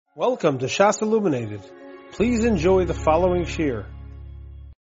Welcome to Shas Illuminated. Please enjoy the following shir.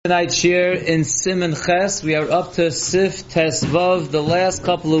 Tonight's shir in siman ches. We are up to Sif Tesvav, the last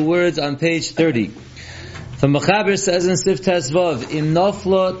couple of words on page 30. The Mechaber says in Sif Tesvav, Im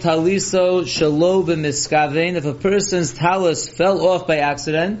noflo taliso shalo b'miskavein, if a person's talus fell off by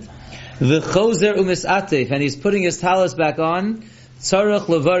accident, v'chozer umisatef, and he's putting his talus back on, tzarech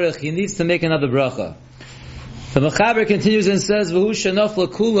levarech, he needs to make another bracha. The Mechaber continues and says, V'hu shenofla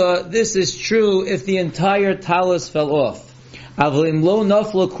kula, this is true if the entire talus fell off. Avlim lo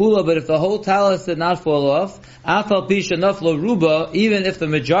nofla kula, but if the whole talus did not fall off, afal pi shenofla ruba, even if the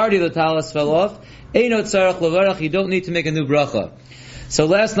majority of the talus fell off, eino tzarech levarach, you don't need to make a new bracha. So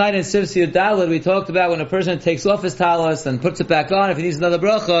last night in Sif Daled we talked about when a person takes off his talus and puts it back on if he needs another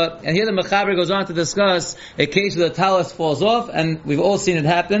bracha, and here the Mechaber goes on to discuss a case where the talus falls off, and we've all seen it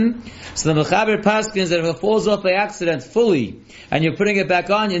happen. So the Mechaber paskins that if it falls off by accident fully, and you're putting it back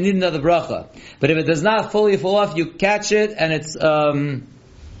on, you need another bracha. But if it does not fully fall off, you catch it, and it's,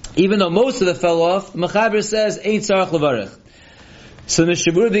 even though most of it fell off, the Mechaber says, Ein tzarech levarech. So the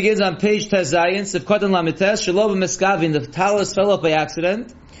Mishabura begins on page Tezayin, Sivkot and Lamites, Shelo b'miskavin, the talus fell off by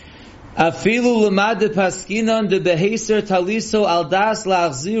accident. Afilu lemad de paskinon de beheser taliso al das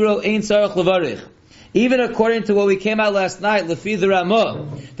la'achziro ein tzarech levarich. Even according to what we came out last night, Lefi the Ramah,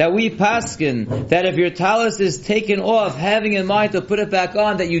 that we paskin, that if your talus is taken off, having in mind to put it back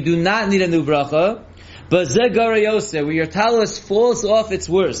on, that you do not need a new bracha. But where your talus falls off, it's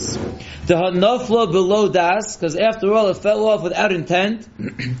worse. The hanafla below das, because after all, it fell off without intent.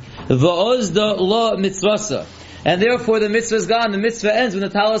 Va'ozda lo mitzvasa, and therefore the mitzvah is gone. The mitzvah ends when the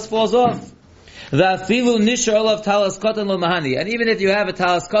talus falls off. Va'afilu nishar olav talus katan lo mahani, and even if you have a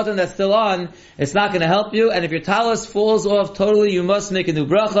talus katan that's still on, it's not going to help you. And if your talus falls off totally, you must make a new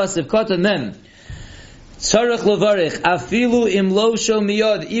bracha. Siv katan mem. Tzarech levarich, afilu im lo sho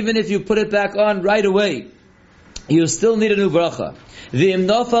miyod, even if you put it back on right away, you still need a new bracha. V'im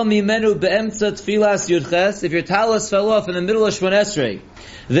nofal mimenu be'emtza tfilas yudches, if your talus fell off in the middle of Shmon Esrei,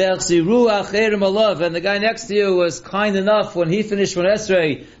 ve'achziru acher malav, and the guy next to you was kind enough when he finished Shmon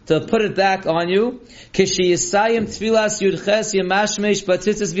Esrei to put it back on you, kishi yisayim tfilas yudches yamashmesh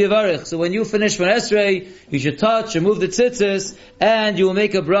b'tzitzis v'yavarich, so when you finish Shmon Esrei, you should touch, remove the tzitzis, and you will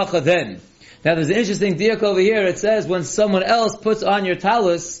make a bracha then. Now there's an interesting diak over here. It says when someone else puts on your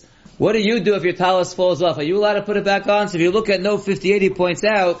talus, what do you do if your talus falls off? Are you allowed to put it baback on? So if you look at note 58, he points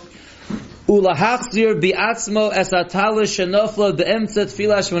out, Ulahachzir bi'atzmo es talus shenofla be'emtza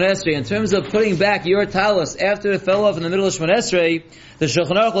tfilas Shmon Esrei. In terms of putting back your talus after it fell off in the middle of Shmon Esrei, the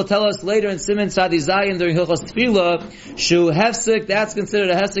Shulchan Aruch will tell us later in Siman Tzadi Zayin during Hilchos Tefillah, shu hefsek, that's considered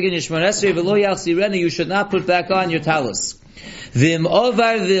a hefsek in your Shmon Esrei, v'lo yachzirenu, you should not put back on your talus. Vim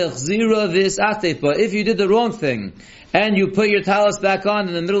ovar v'chzira v'isatef, if you did the wrong thing, and you put your talus back on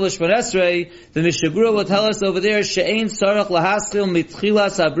in the middle of Shmon Esrei, the Mishabura will tell us over there, she'ein sarach lahasil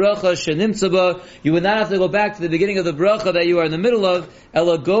mitchilas habracha shenimtzaba, you would not have to go back to the beginning of the bracha that you are in the middle of,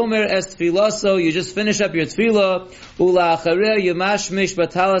 ela gomer es tfilaso, you just finish up your tefillah, ula achareh yamashmish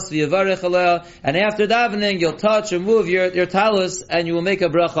batalas v'yavarech aleh, and after davening, you'll touch and move your talus, and you will make a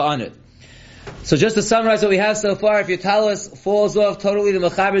bracha on it. So just to summarize what we have so far, if your talus falls off totally, the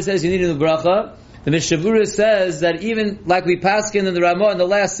Mechaber says you need a new bracha. The Mishabura says that even like we paskin in the Ramah in the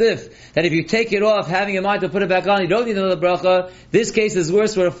last Sif, that if you take it off, having in mind to put it back on, you don't need another bracha. This case is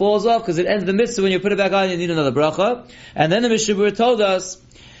worse where it falls off, because it ends the mitzvah when you put it back on, you need another bracha. And then the Mishabura told us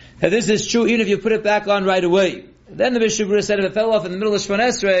that this is true even if you put it back on right away. Then the Mishabura said if it fell off in the middle of Shmon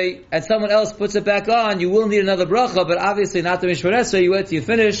Esrei and someone else puts it back on, you will need another bracha, but obviously not during Shmon Esrei. You wait till you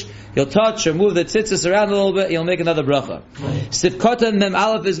finish, you'll touch or move the tzitzis around a little bit, you'll make another bracha. Sivkot Mem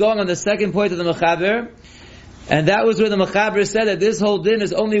Alef is going on the second point of the Mechaber, and that was where the Mechaber said that this whole din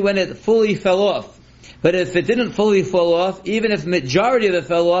is only when it fully fell off. But if it didn't fully fall off, even if majority of it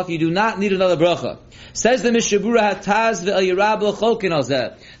fell off, you do not need another bracha. Says the Mishabura, Taz ve'el Yerabah cholkin al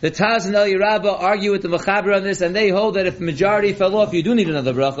zeh. The Taz and El Yerabah argue with the Mechaber on this, and they hold that if majority fell off, you do need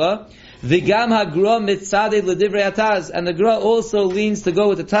another bracha. V'gam hagra mitzadeh l'divrei Taz, and the Gra also leans to go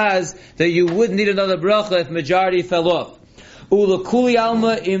with the Taz that you would need another bracha if majority fell off. Ulakuli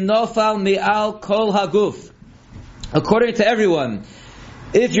alma im nofal mi'al kol haguf. According to everyone,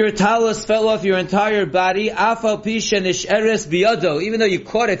 if your talus fell off your entire body, afal pisha nisheres biyado, even though you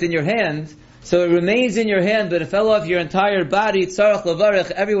caught it in your hand, so it remains in your hand, but it fell off your entire body, tzarech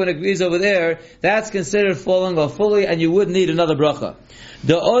levarech, everyone agrees over there, that's considered falling off fully, and you would need another bracha.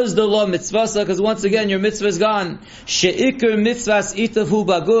 The oz the law mitzvasa, because once again your mitzvah is gone. She'ikr mitzvahs itafu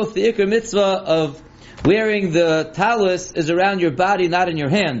baguf, the ikr mitzvah of wearing the talus is around your body, not in your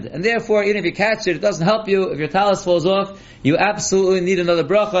hand. And therefore, even if you catch it, it doesn't help you. If your talus falls off, you absolutely need another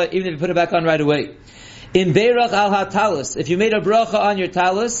bracha, even if you put it back on right away. In Beirach al ha-talus, if you made a bracha on your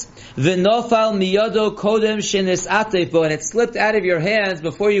talus, v'nofal miyado kodem shenis atefo, and it slipped out of your hands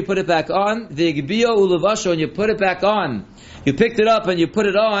before you put it back on, v'igbiyo uluvasho, and you put it back on, you picked it up and you put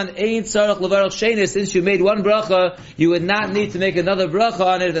it on, ein tzarach levarach shenis, since you made one bracha, you would not need to make another bracha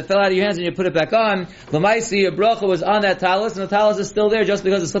on it if it fell out of your hands and you put it back on. L'maisi, your bracha was on that talus, and the talus is still there just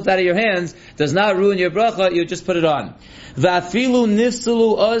because it slipped out of your hands, does not ruin your bracha, you just put it on. V'afilu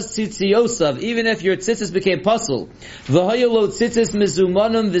nifsulu oz tzitziyosav, even if your tzitzis became puzzle. V'hoyolo tzitzis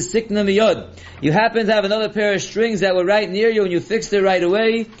mizumanum v'sikna miyod. You happen to have another pair of strings that were right near you and you fixed it right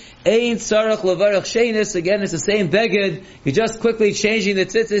away. Ein tzarach levarach shenis, again it's the same beged, you're just quickly changing the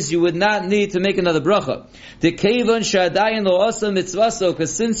tzitzis, you would not need to make another bracha. The kevan shadayin lo asa mitzvaso,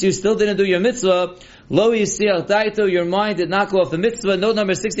 because since you still didn't do your mitzvah, lo yisiach daito, your mind did not go off the mitzvah. Note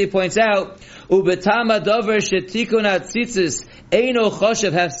number 60 points out, ubetama dover shetikun tzitzis eino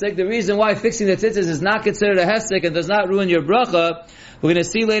choshev hefsek. The reason why fixing the tzitzis is not considered a hefsek and does not ruin your bracha, we're going to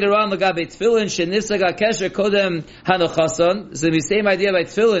see later on, Lagabe Tfilin, Shenisag Kesher Kodem Hanochason. So the same idea by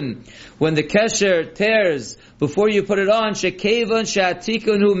Tfilin. When the Kesher tears, before you put it on, Shekevon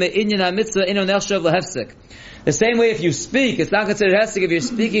Shatikunu Me'inyan HaMitzvah Ino Nelshav Lahefsek. The same way if you speak, it's not considered hefsek if you're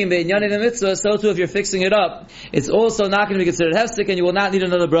speaking Me'inyan in the mitzvah, so too if you're fixing it up. It's also not going to be considered hefsek and you will not need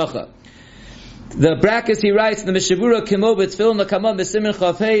another bracha. The brackets he writes, the Mishabura Kimo B'Tfilin L'Kamam B'Simin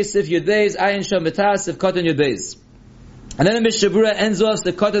Chav Hei Sif Yud Beis Ayin Sham B'Tas Sif Kotan Yud Beis. And then the Mishabura ends off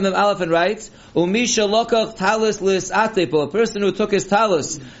the Kotan of Alef and writes, Umisha lokach talus lis atepo, a person who took his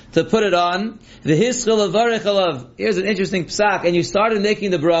talus to put it on, v'hischel avarech alav. Here's an interesting psak, and you started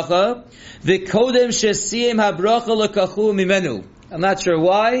making the bracha, v'kodem shesiyem ha-bracha lekachu mimenu. I'm not sure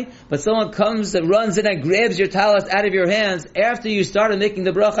why, but someone comes and runs in and grabs your talus out of your hands after you started making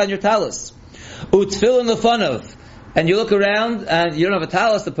the bracha on your talus. Utfilin lefanov. And you look around, and you don't have a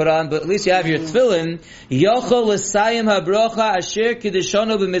talus to put on, but at least you have your tefillin. Yochol l'sayim ha-brocha asher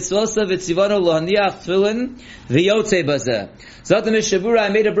kiddushonu b'mitzvosa v'tzivonu lohaniach tefillin v'yotze bazeh. So the Mishabura, I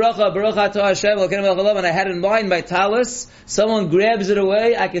made a bracha to Hashem, and I had in mind my talus. Someone grabs it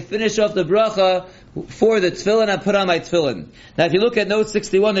away, I can finish off the bracha for the tefillin and put on my tefillin. Now if you look at note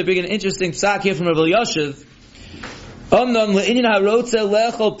 61, they bring an interesting psak here from Rabbi Yoshev. A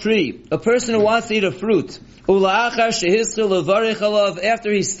person who wants to eat a fruit, after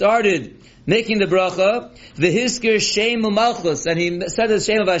he started making the bracha, v'hiskir shem u'malchus, and he said the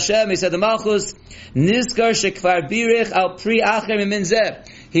shame of Hashem, he said the malchus, niskar shekvar birich al pri acher mimin zeh.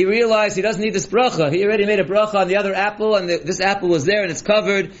 He realized he doesn't need this bracha. He already made a bracha on the other apple, and this apple was there and it's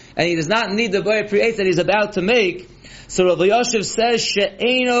covered, and he does not need the boy pri that he's about to make. So Rabbi Yoshev says,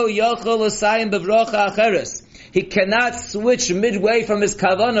 she'eno yochol l'sayim b'bracha acheres. He cannot switch midway from his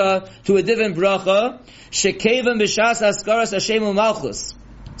kavana to a different bracha. Shekeven b'shas askaras Hashem u'malchus.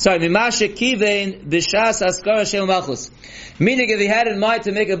 Mima shekeven b'shas askaras Hashem u'malchus. Meaning, if he had in mind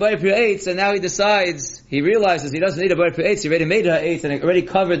to make a bar pri-eitz, and now he realizes he doesn't need a bar pri-eitz, he already made a eitz, and already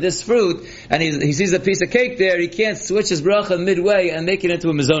covered this fruit, and he sees a piece of cake there, he can't switch his bracha midway and make it into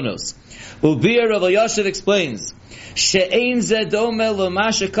a mizonos. Ubir Rabbi Yoshev explains, it's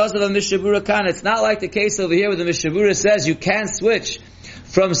not like the case over here where the Mishabura says you can't switch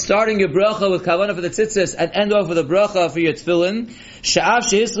from starting your bracha with kavanah for the tzitzis and end off with a bracha for your tefillin. Sha'af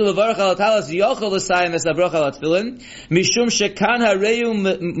shehislu levarach al talas yochel l'sayim es habracha al tefillin mishum shekan hareyu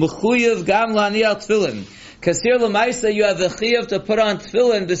mechuyev gam la'aniach tefillin. Because here l'maisa you have the chiyuv to put on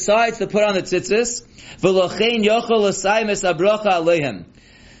tefillin besides to put on the tzitzis. V'lochein yochel l'sayim es habracha aleihem.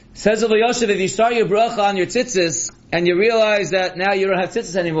 Says Rabbi Yoshev, if you start your bracha on your tzitzis, and you realize that now you don't have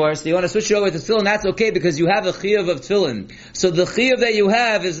tzitzis anymore, so you want to switch it over to tefillin, that's okay because you have a chiyuv of tefillin. So the chiyuv that you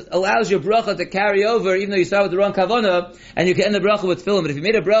have allows your bracha to carry over, even though you start with the wrong kavanah, and you can end the bracha with tefillin. But if you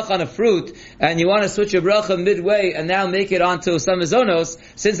made a bracha on a fruit, and you want to switch your bracha midway, and now make it onto some mizonos,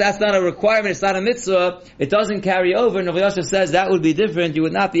 since that's not a requirement, it's not a mitzvah, it doesn't carry over, and Rabbi Yosef says that would be different, you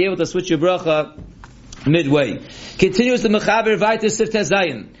would not be able to switch your bracha midway. Continues the Mechaber Vayter Siftes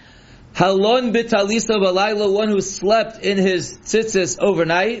Zayin. Halon bitalisa balayla, one who slept in his tzitzis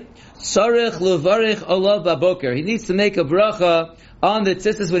overnight, tzarich levarich olav baboker. He needs to make a bracha on the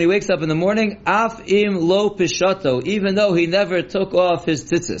tzitzis when he wakes up in the morning, af im lo pishato, even though he never took off his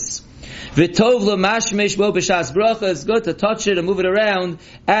tzitzis. V'tov l'mashmesh bo b'shas bracha, it's good to touch it and move it around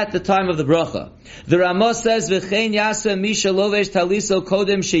at the time of the bracha. The Ramah says, v'chein yasa misha lovesh taliso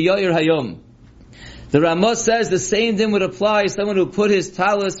kodem sheyoyer hayom. The Ramah says the same thing would apply to someone who put his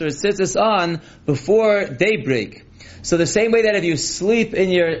talis or his tzitzis on before daybreak. So the same way that if you sleep in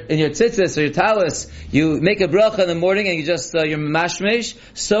your tzitzis or your talis, you make a bracha in the morning and you just you're mashmesh.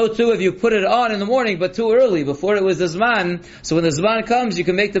 So too, if you put it on in the morning but too early, before it was the zman, so when the zman comes, you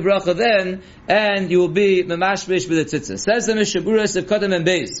can make the bracha then, and you will be mashmesh with the tzitzis. Says the Mishabura Sivkatim and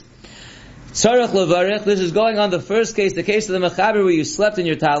Beis. Tzarech levarech. This is going on the first case, the case of the mechaber where you slept in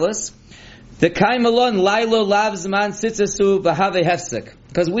your talis. The kaimalon lailo lav zman tzitzisu b'have hefsek.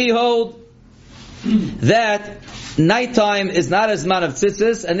 Because we hold that nighttime is not a zman of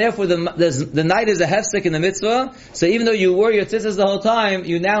tzitzis, and therefore the night is a hefsek in the mitzvah. So even though you wore your tzitzis the whole time,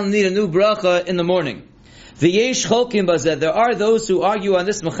 you now need a new bracha in the morning. V'yesh cholkim bazeh. There are those who argue on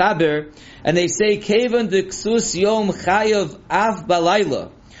this mechaber, and they say kevan deksus yom chayav af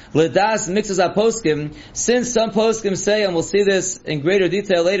balayla. Ledas mixes our poskim, since some poskim say, and we'll see this in greater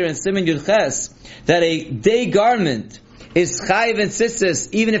detail later in siman yud ches, that a day garment is chayiv in tzitzis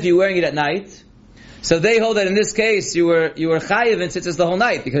even if you're wearing it at night. So they hold that in this case you were chayiv in tzitzis the whole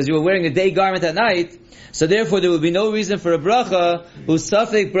night because you were wearing a day garment at night. So therefore there would be no reason for a bracha who's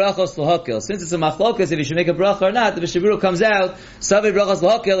safek brachos l'hakel. Since it's a machlokas if you should make a bracha or not, the Mishabura comes out safek brachos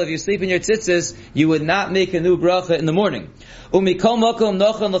l'hakel. If you sleep in your tzitzis, you would not make a new bracha in the morning. Umikol makom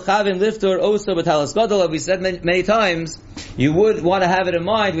nochon l'chavim liftor oso b'talas gadol. We said many times, you would want to have it in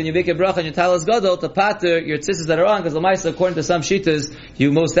mind when you make a bracha on your talas gadol to pater your tzitzis that are on, because l'maisa, according to some shittas,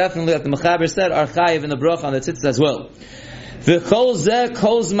 you most definitely, like the mechaber said, are chayiv in the bracha on the tzitzis as well. This whole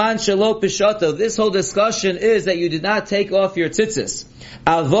discussion is that you did not take off your tzitzis.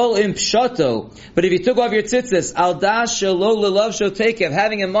 Avol im pshato. But if you took off your tzitzis, al dash shelo lelav sho takev,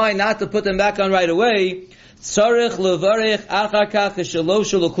 having in mind not to put them back on right away, tzarich levarich achar kach shelo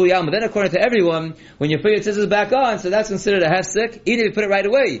shelo kuyam. Then according to everyone, when you put your tzitzis back on, so that's considered a hefsek, even if you put it right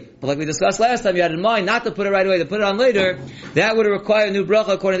away. But like we discussed last time, you had in mind not to put it right away, to put it on later, that would require a new bracha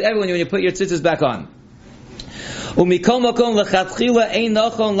according to everyone when you put your tzitzis back on. Umikol makom lechatchila ein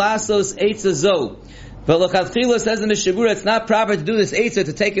nachon lasos eitza zo. But lechatchila says in the Mishabura, it's not proper to do this eitza,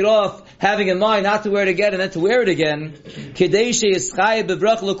 to take it off, having in mind not to wear it again and then to wear it again. Kedei sheyischayeh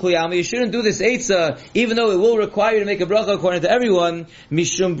bebracha l'kluyama. You shouldn't do this eitza, even though it will require you to make a bracha according to everyone.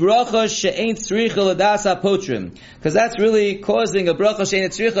 Mishum bracha she'ein tzricha l'das ha'potrim. Because that's really causing a bracha she'ein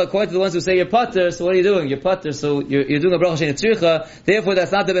tzricha, according to the ones who say you're pater. So what are you doing? You're pater, so you're doing a bracha she'ein tzricha. Therefore,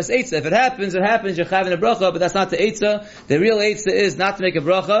 that's not the best eitza. If it happens, it happens. You're having a bracha, but that's not the eitza. The real eitza is not to make a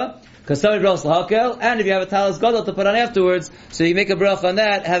bracha, because somebody brachos l'hakel, and if you have a talis gadol to put on afterwards, so you make a bracha on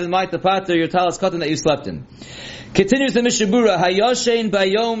that, have in mind to pater your talis katan that you slept in. Continues the Mishabura, hayoshein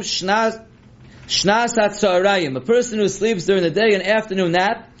bayom shnas hatzarayim. A person who sleeps during the day, an afternoon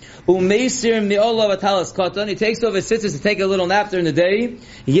nap, umeisir mi'olav talis katan, he takes off his tzitzis to take a little nap during the day.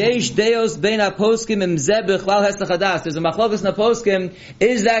 Yesh deos bein haposkim imzeh b'chlal hesach. There's a machlokas na poskim.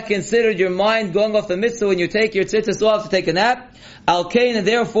 Is that considered your mind going off the mitzvah when you take your tzitzis off to take a nap? Al kain, and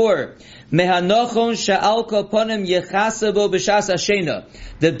therefore, mehanochon sha'alko ponim yechasabo b'shas hashena.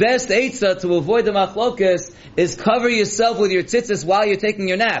 The best eitzah to avoid the machlokas is cover yourself with your tzitzis while you're taking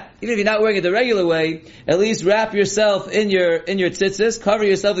your nap. Even if you're not wearing it the regular way, at least wrap yourself in your tzitzis, cover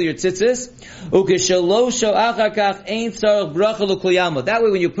yourself with your tzitzis. Ukeshalosho achakach ein tzarich bracha l'kluyama. That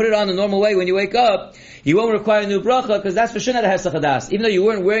way, when you put it on the normal way, when you wake up, you won't require a new bracha, because that's for sure not a hesach hadas. Even though you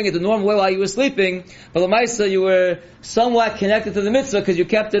weren't wearing it the normal way while you were sleeping, but l'maisa you were somewhat connected to the mitzvah because you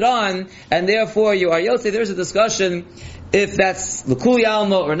kept it on, and therefore you are yotze. There's a discussion if that's l'kul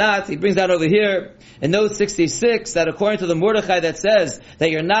yalma or not. He brings that over here in note 66, that according to the Mordechai that says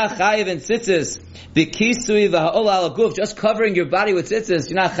that you're not chayiv in tzitzis, b'kisui v'ha'ol al guf, just covering your body with tzitzis,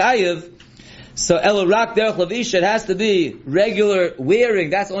 you're not chayiv. So elorak derech lavisha, it has to be regular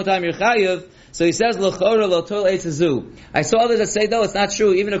wearing. That's the only time you're chayiv. So he says, l'chora l'tol eitzazu. I saw others that say, no, it's not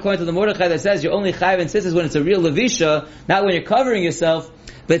true. Even according to the Mordechai that says you're only chayiv in tzitzis when it's a real levisha, not when you're covering yourself.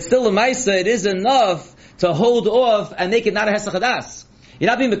 But still, a ma'isa, it is enough to hold off and make it not a hesach hadas. You're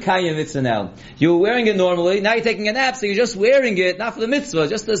not being mekayim mitzvah now. You were wearing it normally, now you're taking a nap, so you're just wearing it, not for the mitzvah,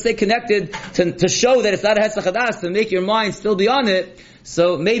 just to stay connected, to show that it's not a hesach hadas, to make your mind still be on it.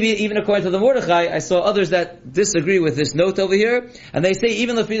 So maybe even according to the Mordechai, I saw others that disagree with this note over here, and they say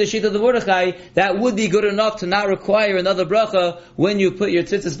even the sheet of the Mordechai, that would be good enough to not require another bracha when you put your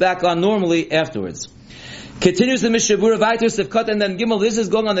tzitzis back on normally afterwards. Continues the Mishabura Vayter Sivkat and then Gimel. This is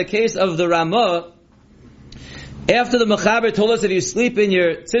going on the case of the Ramah. After the Mechaber told us if you sleep in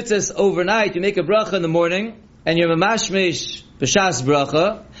your tzitzis overnight, you make a bracha in the morning, and you're mamashmesh b'shas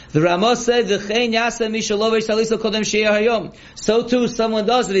bracha. The Ramah said, so too someone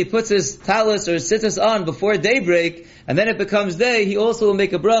does if he puts his talis or his tzitzis on before daybreak, and then it becomes day, he also will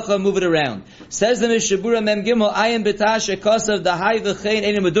make a bracha, move it around. Says the Mishabura Mem Gimel, Ayin B'Tashe Kosav Dahai V'chein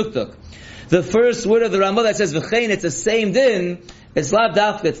Einim Meduktuk. The first word of the Ramah that says V'chein, it's the same din, it's lav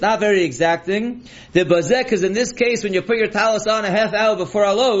dafka, it's not very exacting. The Bazek is in this case, when you put your talis on a half hour before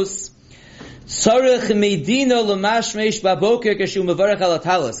Alos, in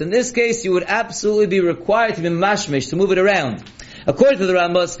this case, you would absolutely be required to be mashmesh, to move it around. According to the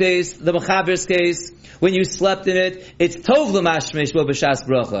Ramah's case, the Mechaber's case, when you slept in it, it's tov l'mashmesh bo b'shas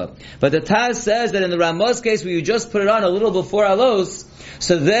bracha. But the Taz says that in the Ramah's case, where you just put it on a little before Alos,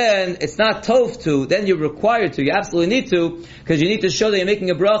 so then it's not tov to, then you're required to, you absolutely need to, because you need to show that you're making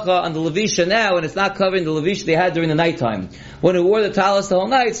a bracha on the levisha now, and it's not covering the levisha they had during the nighttime. When it wore the talis the whole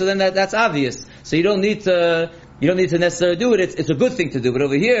night, so then that's obvious. So you don't need to necessarily do it. It's a good thing to do. But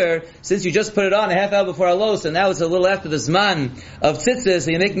over here, since you just put it on a half hour before Alos, and now it's a little after the zman of tzitzis,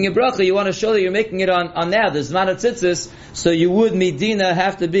 and you're making a bracha, you want to show that you're making it on now, the zman of tzitzis, so you would medina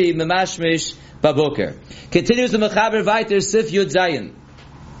have to be memashmish baboker. Continues the Mechaber Vayter Sif Yud Zayin.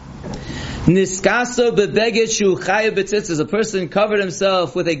 Niskaso bebeged shu chayav b'tzitzis. A person covered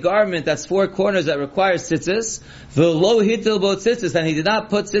himself with a garment that's four corners that requires tzitzis. V'lo hitel bo tzitzis, and he did not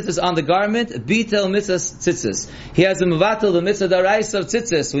put tzitzis on the garment. Bitel mitzvah tzitzis. He has a mevatel the mitzvah daraisa of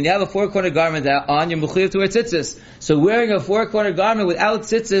tzitzis. When you have a four-corner garment on, you're mechuyev to wear tzitzis. So wearing a four-corner garment without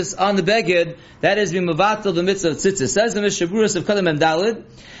tzitzis on the beged, that is mevatel the mitzvah of tzitzis. Says the Mishaburas of Kadam and Dalid.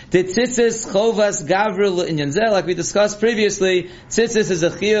 The tzitzis chovas gavril in yanzel, like we discussed previously, tzitzis is a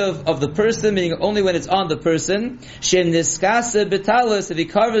chiyuv of the person, meaning only when it's on the person. Shem niskase betalis, if he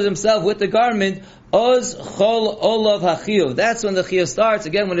covers himself with the garment, oz chol olav hachiyuv. That's when the chiyuv starts.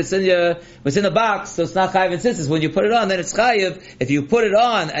 Again, when it's in a box, so it's not chayiv in tzitzis. When you put it on, then it's chayiv. If you put it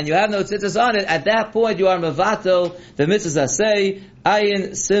on and you have no tzitzis on it, at that point you are mevatel the mitzvahs asay,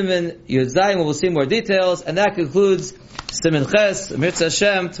 ayin siman yud zayin. We'll see more details, and that concludes Siman Ches, Mirza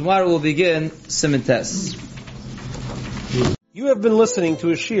Hashem. Tomorrow we'll begin Siman Tes. You have been listening to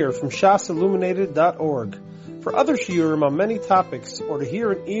a shiur from shasilluminated.org. For other shiurim on many topics, or to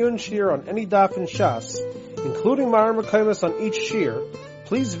hear an Iyun shiur on any daf in Shas, including Ma'ar Mekaymas on each shiur,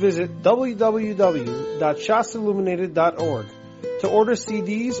 please visit www.shasilluminated.org. To order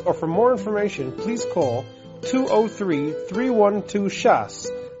CDs or for more information, please call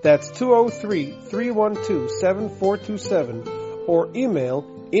 203-312-SHAS. That's 203-312-7427, or email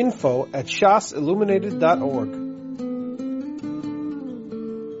info@shasilluminated.org.